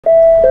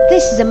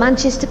This is a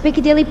Manchester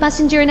Picadilly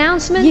passenger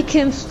announcement. You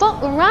can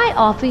fuck right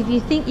off if you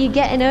think you're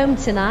getting home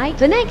tonight.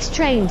 The next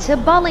train to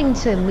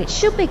Bollington, which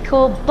should be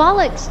called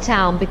Bollocks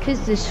Town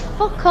because there's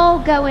fuck all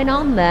going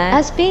on there,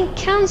 has been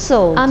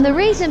cancelled. And the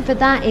reason for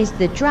that is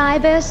the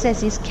driver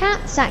says his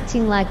cat's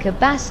acting like a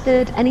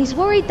bastard and he's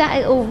worried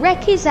that it'll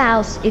wreck his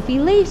house if he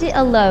leaves it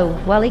alone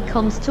while he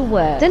comes to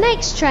work. The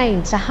next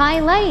train to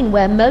High Lane,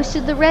 where most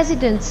of the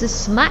residents are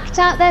smacked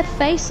out their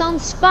face on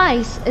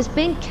spice, has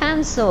been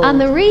cancelled. And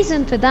the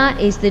reason for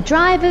that is the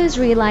driver's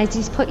realised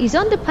he's put his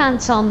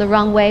underpants on the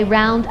wrong way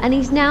round and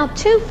he's now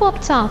too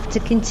fucked off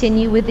to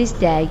continue with his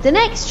day. The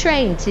next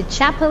train to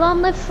Chapel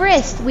on the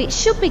Frist, which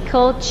should be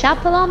called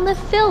Chapel on the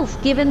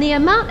Filth given the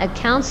amount of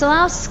council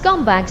house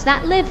scumbags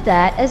that live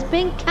there, has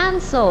been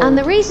cancelled. And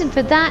the reason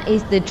for that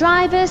is the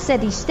driver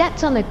said he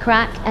stepped on a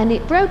crack and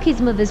it broke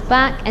his mother's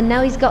back and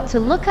now he's got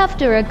to look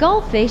after a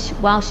goldfish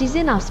while she's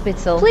in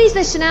hospital. Please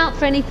listen out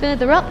for any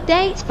further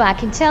updates, but I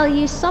can tell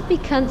you soppy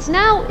cunts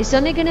now, it's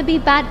only going to be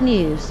bad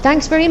news.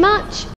 Thanks very much.